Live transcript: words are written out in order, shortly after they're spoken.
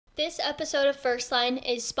This episode of First Line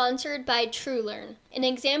is sponsored by TrueLearn, an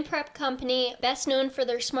exam prep company best known for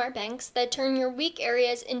their smart banks that turn your weak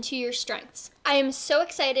areas into your strengths. I am so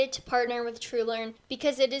excited to partner with TrueLearn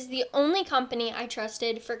because it is the only company I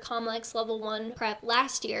trusted for COMLEX Level 1 prep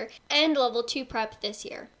last year and Level 2 prep this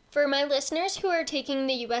year. For my listeners who are taking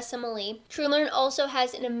the USMLE, TrueLearn also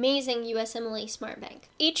has an amazing USMLE Smart Bank.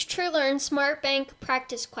 Each TrueLearn Smart Bank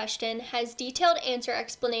practice question has detailed answer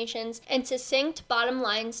explanations and succinct bottom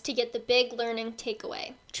lines to get the big learning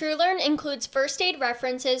takeaway. TrueLearn includes first aid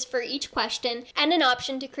references for each question and an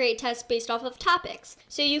option to create tests based off of topics,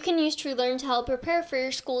 so you can use TrueLearn to help prepare for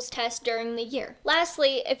your school's tests during the year.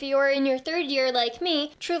 Lastly, if you are in your third year like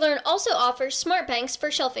me, TrueLearn also offers smart banks for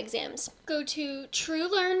shelf exams. Go to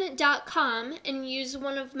TrueLearn.com and use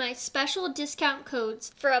one of my special discount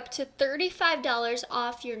codes for up to $35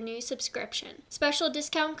 off your new subscription. Special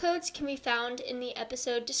discount codes can be found in the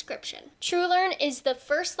episode description. TrueLearn is the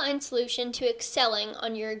first line solution to excelling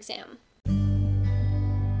on your exam.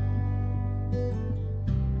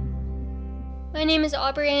 My name is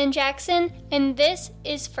Aubrey Ann Jackson, and this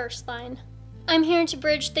is First Line. I'm here to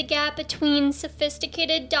bridge the gap between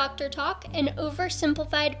sophisticated doctor talk and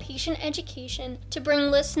oversimplified patient education to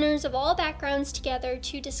bring listeners of all backgrounds together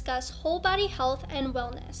to discuss whole body health and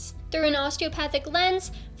wellness. Through an osteopathic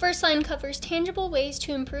lens, First Line covers tangible ways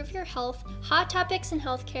to improve your health, hot topics in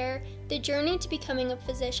healthcare, the journey to becoming a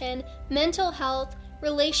physician, mental health,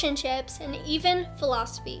 relationships, and even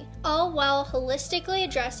philosophy, all while holistically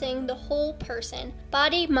addressing the whole person,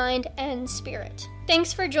 body, mind, and spirit.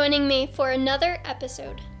 Thanks for joining me for another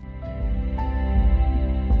episode.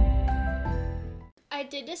 I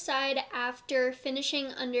did decide after finishing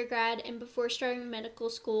undergrad and before starting medical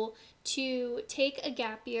school to take a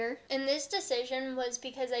gap year. And this decision was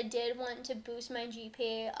because I did want to boost my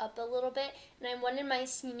GPA up a little bit, and I wanted my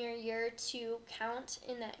senior year to count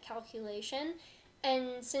in that calculation.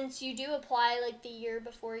 And since you do apply like the year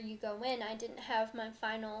before you go in, I didn't have my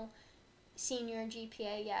final senior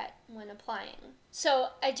GPA yet when applying. So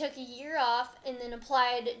I took a year off and then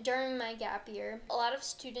applied during my gap year. A lot of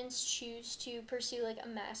students choose to pursue like a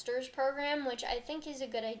master's program, which I think is a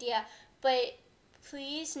good idea, but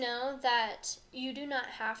please know that you do not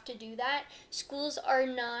have to do that. Schools are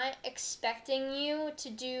not expecting you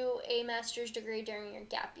to do a master's degree during your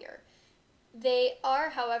gap year. They are,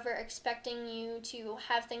 however, expecting you to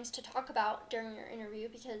have things to talk about during your interview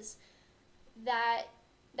because that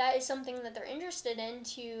is something that they're interested in,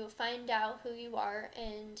 to find out who you are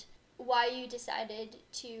and why you decided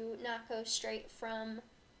to not go straight from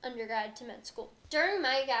undergrad to med school. During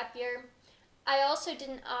my gap year, I also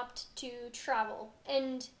didn't opt to travel,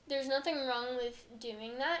 and there's nothing wrong with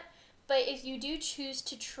doing that, but if you do choose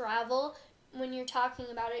to travel, when you're talking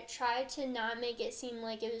about it, try to not make it seem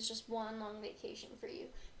like it was just one long vacation for you.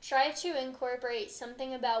 Try to incorporate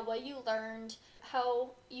something about what you learned, how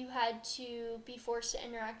you had to be forced to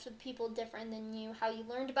interact with people different than you, how you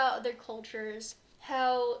learned about other cultures,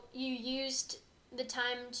 how you used the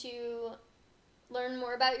time to learn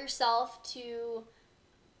more about yourself, to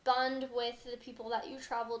bond with the people that you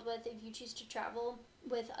traveled with if you choose to travel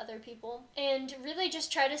with other people, and really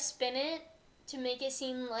just try to spin it to make it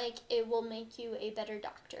seem like it will make you a better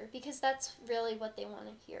doctor, because that's really what they want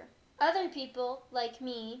to hear. Other people, like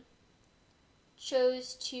me,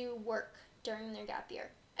 chose to work during their gap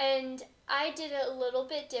year. And I did it a little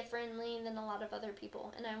bit differently than a lot of other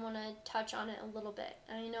people, and I want to touch on it a little bit.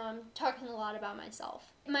 I know I'm talking a lot about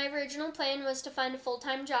myself. My original plan was to find a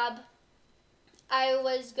full-time job. I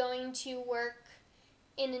was going to work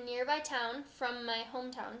in a nearby town from my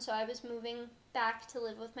hometown, so I was moving back to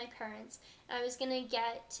live with my parents. I was going to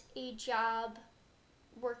get a job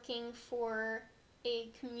working for a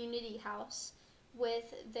community house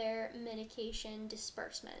with their medication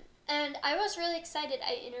disbursement. And I was really excited.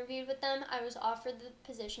 I interviewed with them, I was offered the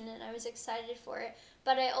position, and I was excited for it.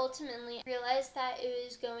 But I ultimately realized that it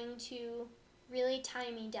was going to really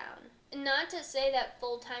tie me down. Not to say that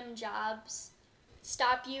full-time jobs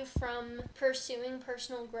stop you from pursuing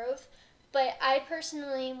personal growth, but I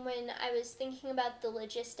personally, when I was thinking about the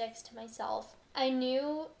logistics to myself, I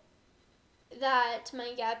knew that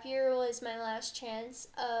my gap year was my last chance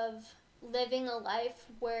of living a life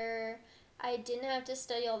where I didn't have to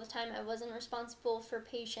study all the time. I wasn't responsible for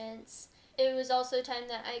patients. It was also time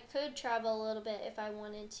that I could travel a little bit if I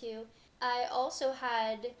wanted to. I also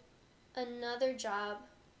had another job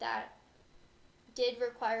that did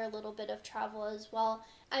require a little bit of travel as well.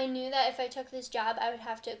 I knew that if I took this job, I would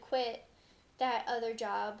have to quit that other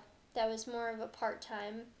job that was more of a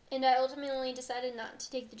part-time, and I ultimately decided not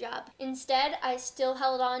to take the job. Instead, I still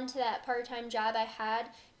held on to that part-time job I had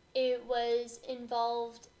it was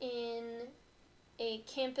involved in a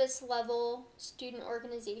campus level student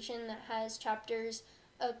organization that has chapters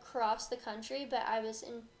across the country, but I was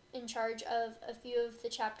in charge of a few of the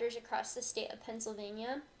chapters across the state of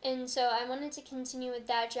Pennsylvania. And so I wanted to continue with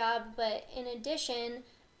that job, but in addition,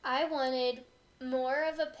 I wanted more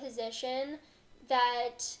of a position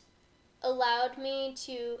that allowed me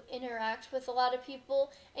to interact with a lot of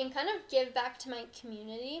people and kind of give back to my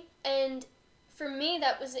community. And for me,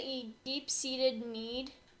 that was a deep-seated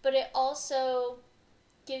need, but it also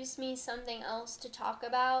gives me something else to talk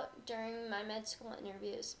about during my med school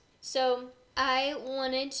interviews. So I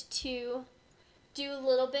wanted to do a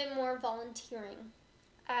little bit more volunteering.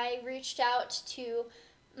 I reached out to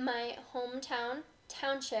my hometown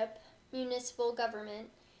township municipal government,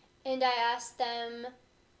 and I asked them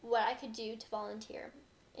what I could do to volunteer.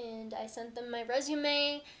 And I sent them my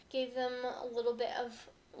resume, gave them a little bit of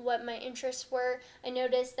what my interests were. I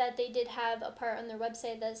noticed that they did have a part on their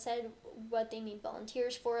website that said what they need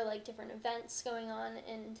volunteers for, like different events going on,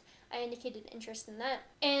 and I indicated interest in that.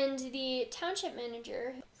 And the township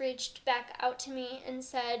manager reached back out to me and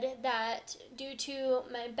said that due to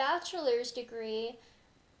my bachelor's degree,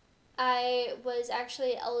 I was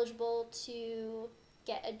actually eligible to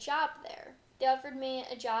get a job there. They offered me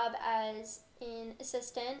a job as an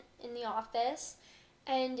assistant in the office,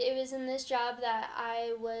 and it was in this job that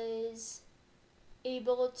I was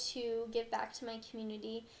able to give back to my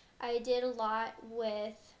community. I did a lot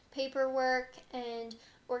with paperwork and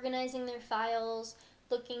organizing their files,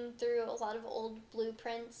 looking through a lot of old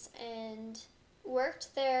blueprints, and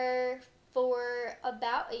worked there for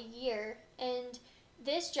about a year. And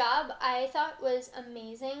this job I thought was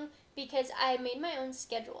amazing because I made my own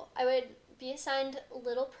schedule. I would be assigned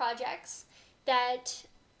little projects that,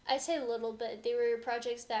 I say little, but they were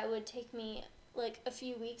projects that would take me like a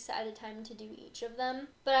few weeks at a time to do each of them.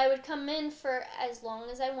 But I would come in for as long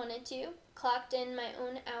as I wanted to, clocked in my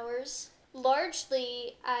own hours.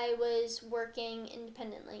 Largely, I was working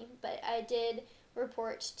independently, but I did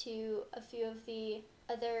report to a few of the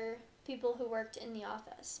other people who worked in the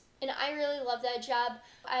office. And I really loved that job.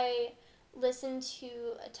 I listened to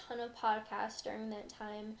a ton of podcasts during that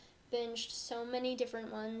time, binged so many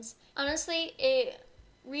different ones. Honestly, it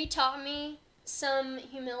retaught me some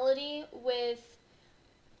humility with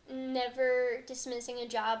never dismissing a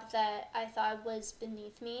job that I thought was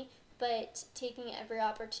beneath me, but taking every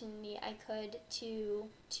opportunity I could to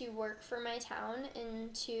work for my town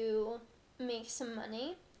and to make some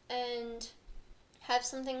money and have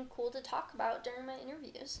something cool to talk about during my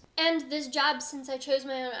interviews. And this job, since I chose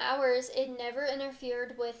my own hours, it never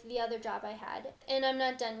interfered with the other job I had. And I'm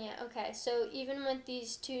not done yet. Okay, so even with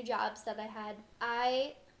these two jobs that I had,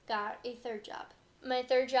 I got a third job. My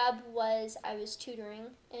third job was I was tutoring,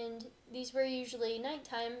 and these were usually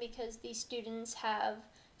nighttime because these students have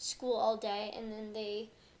school all day and then they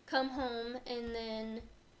come home, and then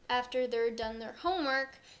after they're done their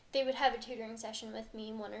homework, they would have a tutoring session with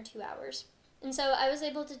me 1 or 2 hours. And so I was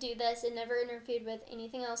able to do this. It never interfered with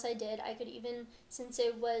anything else I did. I could even, since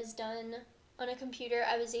it was done on a computer,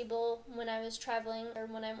 I was able, when I was traveling or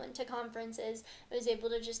when I went to conferences, I was able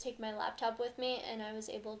to just take my laptop with me, and I was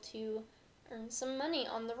able to earn some money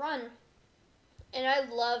on the run. And I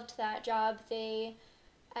loved that job. They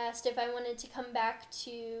asked if I wanted to come back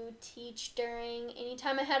to teach during any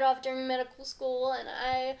time I had off during medical school, and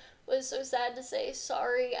I was so sad to say,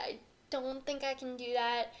 sorry, I don't think I can do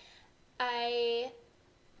that. I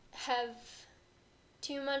have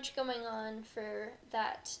too much going on for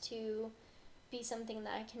that to be something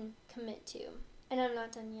that I can commit to. And I'm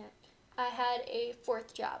not done yet. I had a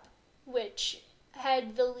fourth job, which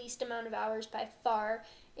had the least amount of hours by far.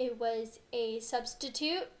 It was a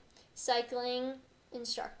substitute cycling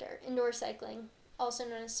instructor, indoor cycling, also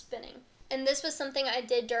known as spinning. And this was something I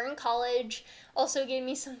did during college, also gave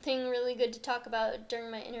me something really good to talk about during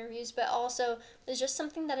my interviews, but also was just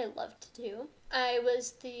something that I loved to do. I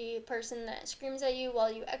was the person that screams at you while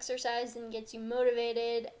you exercise and gets you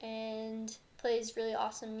motivated and plays really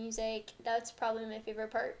awesome music. That's probably my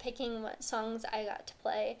favorite part, picking what songs I got to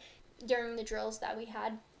play during the drills that we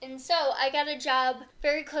had. And so I got a job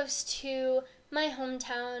very close to my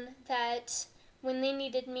hometown that when they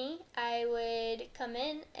needed me, I would come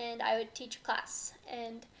in and I would teach a class.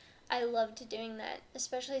 And I loved doing that,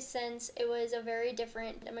 especially since it was a very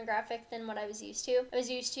different demographic than what I was used to. I was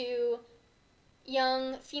used to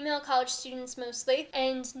young female college students mostly,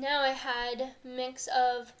 and now I had a mix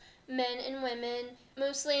of men and women,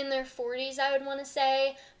 mostly in their 40s, I would want to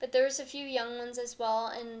say, but there was a few young ones as well,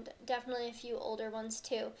 and definitely a few older ones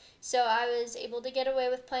too. So I was able to get away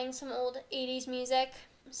with playing some old 80s music,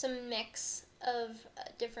 some mix of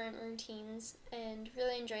different routines and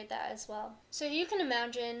really enjoyed that as well. So you can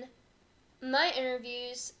imagine my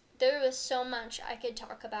interviews, there was so much I could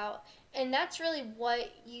talk about, and that's really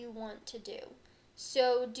what you want to do.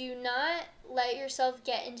 So do not let yourself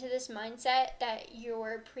get into this mindset that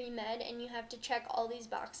you're pre-med and you have to check all these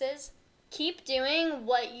boxes. Keep doing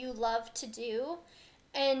what you love to do,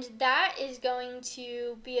 and that is going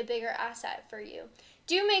to be a bigger asset for you.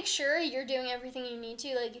 Do make sure you're doing everything you need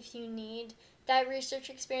to. Like, if you need that research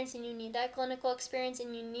experience and you need that clinical experience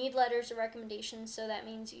and you need letters of recommendation, so that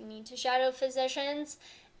means you need to shadow physicians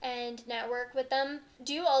and network with them.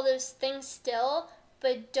 Do all those things still,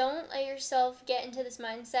 but don't let yourself get into this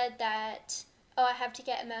mindset that, oh, I have to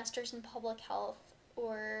get a master's in public health,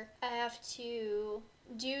 or I have to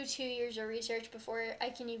do 2 years of research before I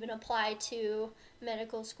can even apply to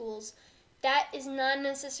medical schools. That is not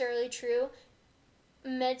necessarily true.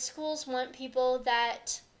 Med schools want people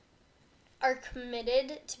that are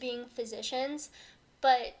committed to being physicians,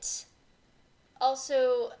 but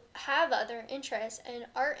also have other interests and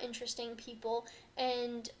are interesting people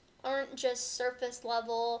and aren't just surface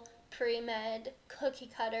level pre-med cookie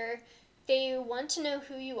cutter. They want to know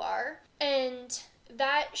who you are, and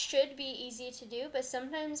that should be easy to do, but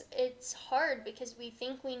sometimes it's hard because we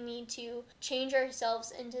think we need to change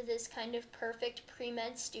ourselves into this kind of perfect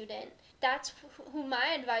pre-med student. That's who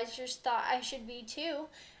my advisors thought I should be too,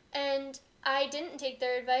 and I didn't take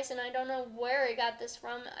their advice, and I don't know where I got this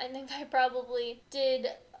from. I think I probably did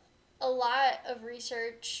a lot of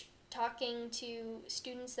research talking to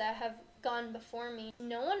students that have gone before me.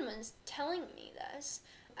 No one was telling me this.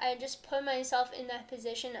 I just put myself in that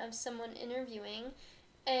position of someone interviewing,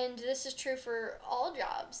 and this is true for all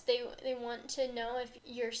jobs. They want to know if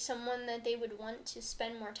you're someone that they would want to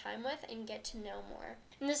spend more time with and get to know more.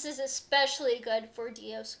 And this is especially good for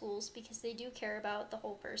DO schools because they do care about the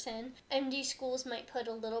whole person. MD schools might put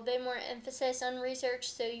a little bit more emphasis on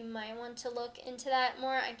research, so you might want to look into that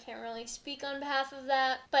more. I can't really speak on behalf of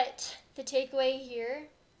that, but the takeaway here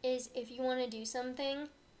is if you want to do something,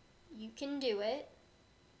 you can do it.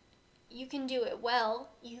 You can do it well.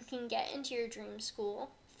 You can get into your dream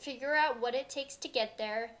school. Figure out what it takes to get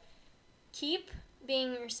there. Keep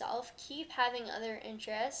being yourself. Keep having other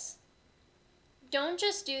interests. Don't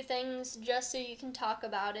just do things just so you can talk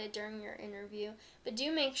about it during your interview, but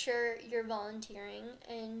do make sure you're volunteering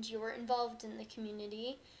and you're involved in the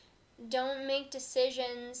community. Don't make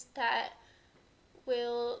decisions that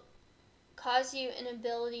will cause you an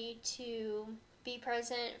ability to be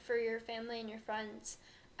present for your family and your friends.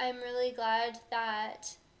 I'm really glad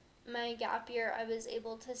that my gap year I was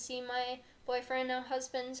able to see my boyfriend and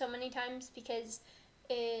husband so many times because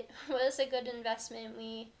it was a good investment.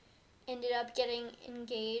 We ended up getting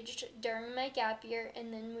engaged during my gap year,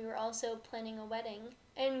 and then we were also planning a wedding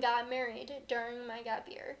and got married during my gap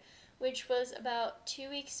year, which was about 2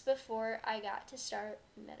 weeks before I got to start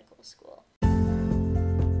medical school.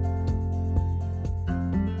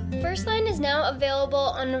 First Line is now available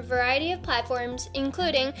on a variety of platforms,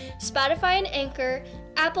 including Spotify and Anchor,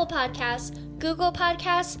 Apple Podcasts, Google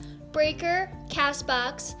Podcasts, Breaker,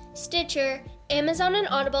 Castbox, Stitcher, Amazon and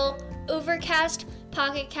Audible, Overcast,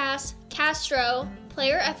 Pocket Cast, Castro,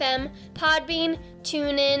 Player FM, Podbean,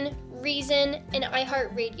 TuneIn, Reason, and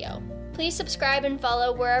iHeartRadio. Please subscribe and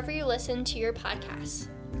follow wherever you listen to your podcasts.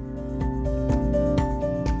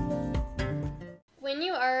 When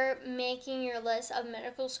you are making your list of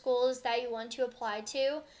medical schools that you want to apply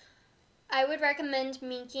to, I would recommend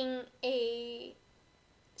making a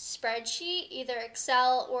spreadsheet, either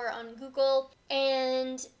Excel or on Google,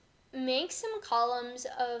 and make some columns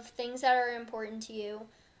of things that are important to you.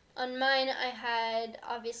 On mine, I had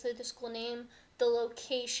obviously the school name, the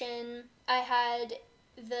location, I had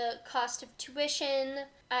the cost of tuition,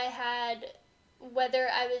 I had whether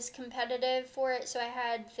I was competitive for it, so I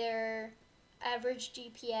had their average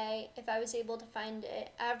GPA if I was able to find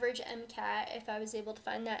it, average MCAT if I was able to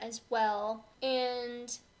find that as well,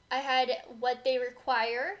 and I had what they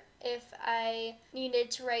require if I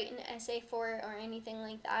needed to write an essay for it or anything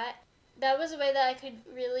like that. That was a way that I could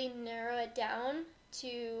really narrow it down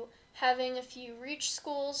to having a few reach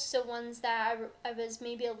schools, so ones that I was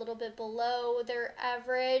maybe a little bit below their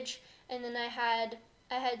average, and then I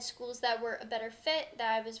had schools that were a better fit,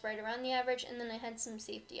 that I was right around the average, and then I had some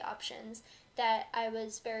safety options that I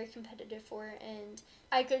was very competitive for and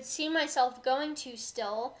I could see myself going to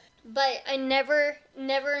still, but I never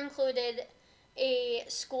included a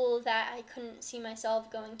school that I couldn't see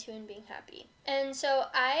myself going to and being happy. And so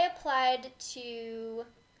I applied to,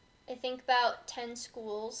 I think, about 10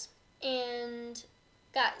 schools and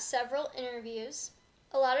got several interviews.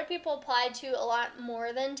 A lot of people apply to a lot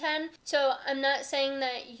more than 10. So I'm not saying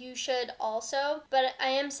that you should also, but I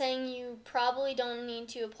am saying you probably don't need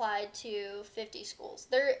to apply to 50 schools.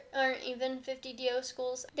 There aren't even 50 DO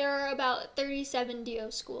schools. There are about 37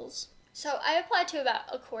 DO schools. So I applied to about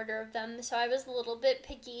a quarter of them, so I was a little bit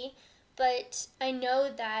picky. But I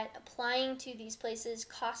know that applying to these places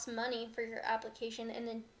costs money for your application, and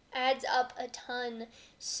it adds up a ton.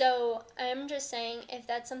 So I'm just saying, if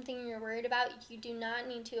that's something you're worried about, you do not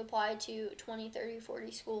need to apply to 20, 30,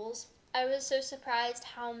 40 schools. I was so surprised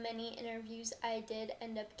how many interviews I did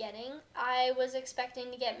end up getting. I was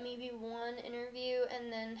expecting to get maybe one interview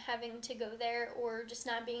and then having to go there, or just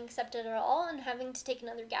not being accepted at all and having to take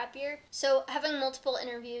another gap year. So having multiple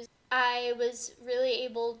interviews, I was really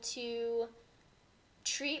able to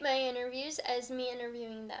treat my interviews as me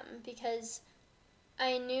interviewing them, because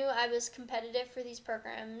I knew I was competitive for these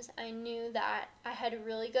programs. I knew that I had a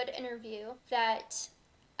really good interview, that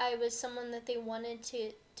I was someone that they wanted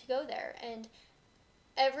to go there. And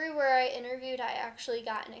everywhere I interviewed, I actually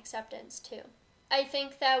got an acceptance too. I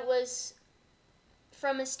think that was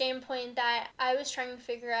from a standpoint that I was trying to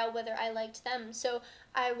figure out whether I liked them. So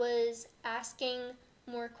I was asking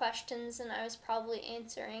more questions than I was probably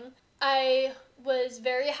answering. I was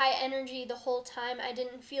very high energy the whole time. I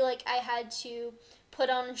didn't feel like I had to put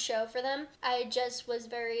on a show for them. I just was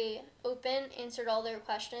very open, answered all their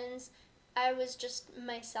questions. I was just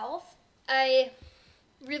myself. I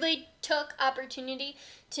really took opportunity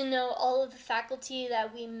to know all of the faculty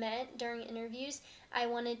that we met during interviews. I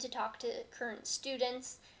wanted to talk to current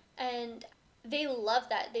students, and they love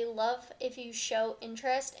that. They love if you show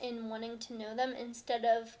interest in wanting to know them, instead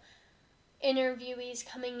of interviewees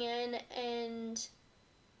coming in and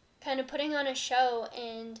kind of putting on a show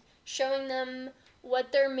and showing them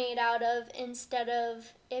what they're made out of, instead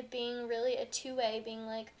of it being really a two-way, being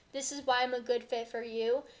like, this is why I'm a good fit for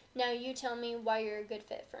you, now you tell me why you're a good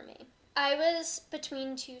fit for me. I was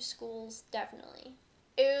between two schools, definitely.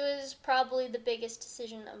 It was probably the biggest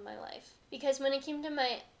decision of my life, because when it came to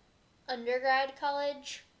my undergrad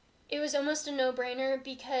college, it was almost a no-brainer,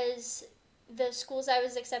 because the schools I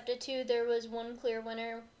was accepted to, there was one clear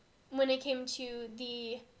winner. When it came to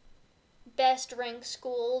the best ranked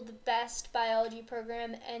school, the best biology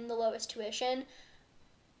program, and the lowest tuition,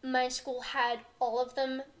 my school had all of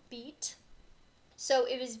them beat. So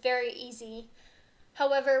it was very easy.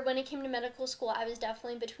 However, when it came to medical school, I was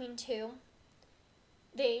definitely between two.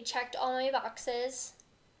 They checked all my boxes.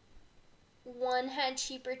 One had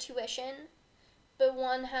cheaper tuition, but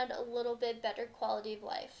one had a little bit better quality of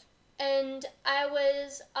life. And I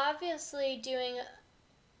was obviously doing,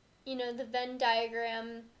 the Venn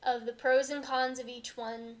diagram of the pros and cons of each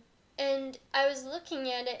one. And I was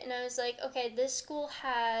looking at it and I was like, okay, this school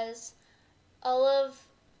has all of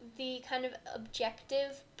the kind of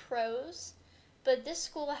objective pros, but this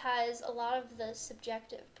school has a lot of the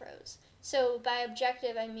subjective pros. So by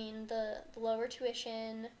objective, I mean the lower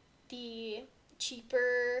tuition, the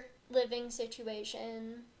cheaper living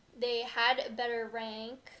situation. They had a better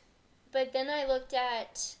rank. But then I looked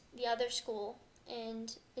at the other school,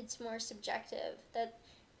 and it's more subjective, that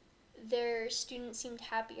their students seemed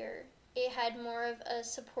happier. It had more of a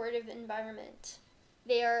supportive environment.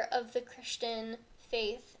 They are of the Christian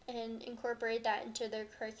faith and incorporate that into their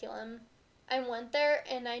curriculum. I went there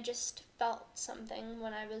and I just felt something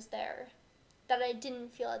when I was there that I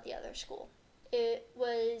didn't feel at the other school. It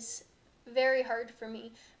was very hard for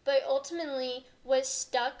me, but ultimately what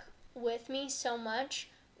stuck with me so much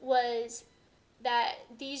was that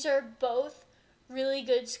these are both really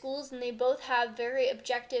good schools, and they both have very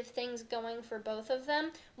objective things going for both of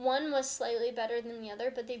them. One was slightly better than the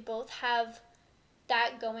other, but they both have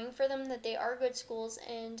that going for them, that they are good schools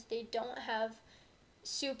and they don't have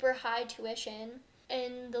super high tuition,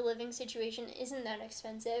 and the living situation isn't that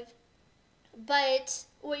expensive. But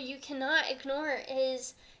what you cannot ignore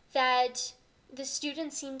is that the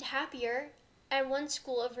students seemed happier at one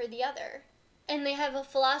school over the other. And they have a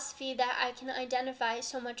philosophy that I can identify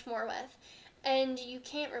so much more with. And you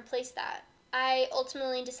can't replace that. I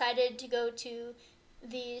ultimately decided to go to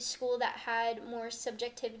the school that had more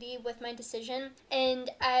subjectivity with my decision, and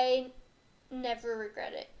I never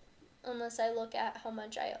regret it, unless I look at how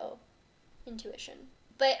much I owe in tuition.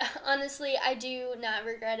 But honestly, I do not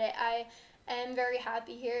regret it. I am very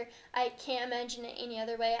happy here. I can't imagine it any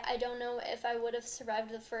other way. I don't know if I would have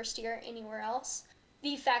survived the first year anywhere else.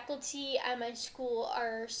 The faculty at my school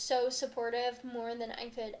are so supportive, more than I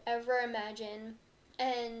could ever imagine.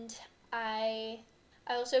 And I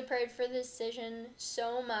also prayed for this decision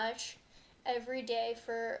so much every day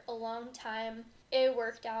for a long time. It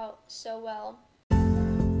worked out so well.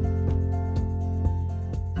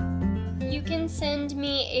 You can send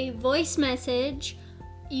me a voice message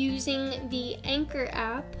using the Anchor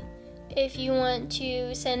app. If you want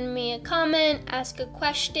to send me a comment, ask a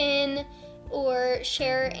question, or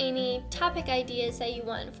share any topic ideas that you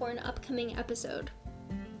want for an upcoming episode.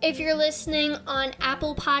 If you're listening on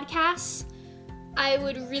Apple Podcasts, I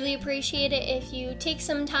would really appreciate it if you take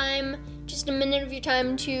some time, just a minute of your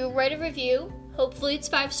time, to write a review. Hopefully it's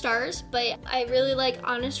 5 stars, but I really like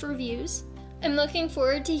honest reviews. I'm looking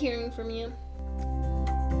forward to hearing from you.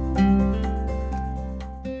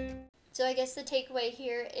 So I guess the takeaway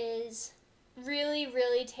here is really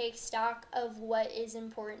take stock of what is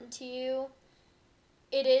important to you.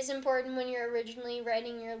 It is important when you're originally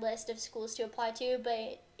writing your list of schools to apply to,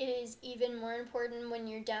 but it is even more important when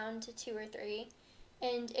you're down to 2 or 3.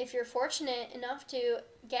 And if you're fortunate enough to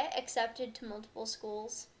get accepted to multiple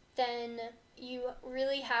schools, then you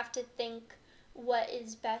really have to think what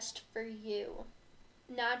is best for you.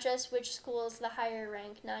 Not just which school is the higher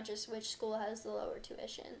rank, not just which school has the lower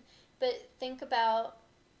tuition, but think about,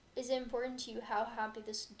 is it important to you how happy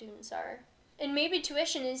the students are? And maybe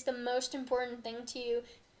tuition is the most important thing to you,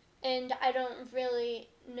 and I don't really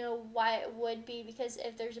know why it would be, because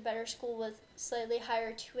if there's a better school with slightly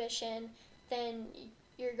higher tuition, then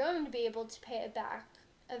you're going to be able to pay it back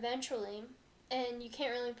eventually. And you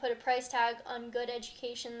can't really put a price tag on good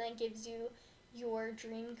education that gives you your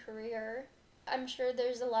dream career. I'm sure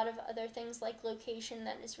there's a lot of other things like location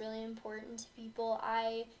that is really important to people.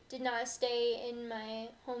 I did not stay in my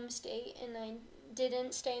home state, and I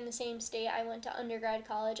didn't stay in the same state. I went to undergrad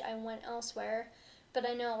college. I went elsewhere. But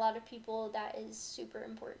I know a lot of people that is super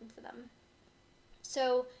important for them.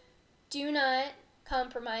 So do not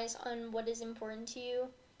compromise on what is important to you.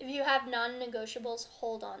 If you have non-negotiables,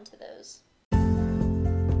 hold on to those.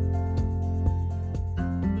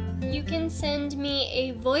 You can send me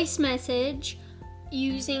a voice message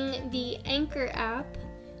using the Anchor app.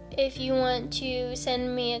 If you want to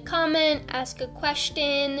send me a comment, ask a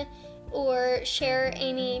question, or share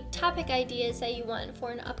any topic ideas that you want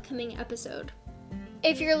for an upcoming episode.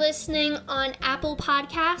 If you're listening on Apple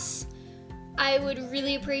Podcasts, I would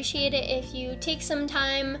really appreciate it if you take some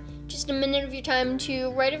time, just a minute of your time,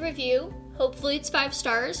 to write a review. Hopefully it's 5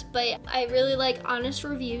 stars, but I really like honest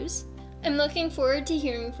reviews. I'm looking forward to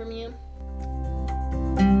hearing from you.